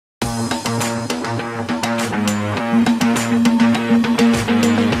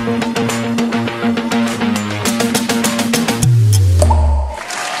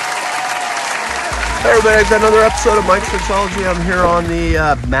everybody, I've got another episode of Mike's Mixology. I'm here on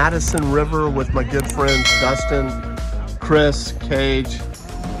the Madison River with my good friends Dustin, Chris, Cage,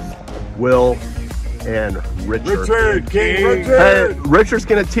 Will, and Richard. Hey, Richard's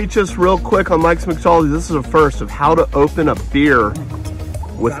gonna teach us real quick on Mike's Mixology. This is a first of how to open a beer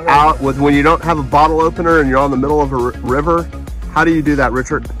when you don't have a bottle opener and you're on the middle of a river. How do you do that,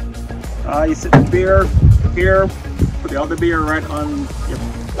 Richard? You sit the beer here, put the other beer right on your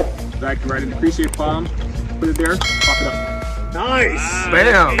back, right in the pre-shaped palm. Put it there, pop it up. Nice!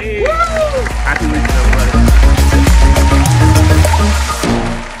 Bam! Woo! Happy weekend, everybody.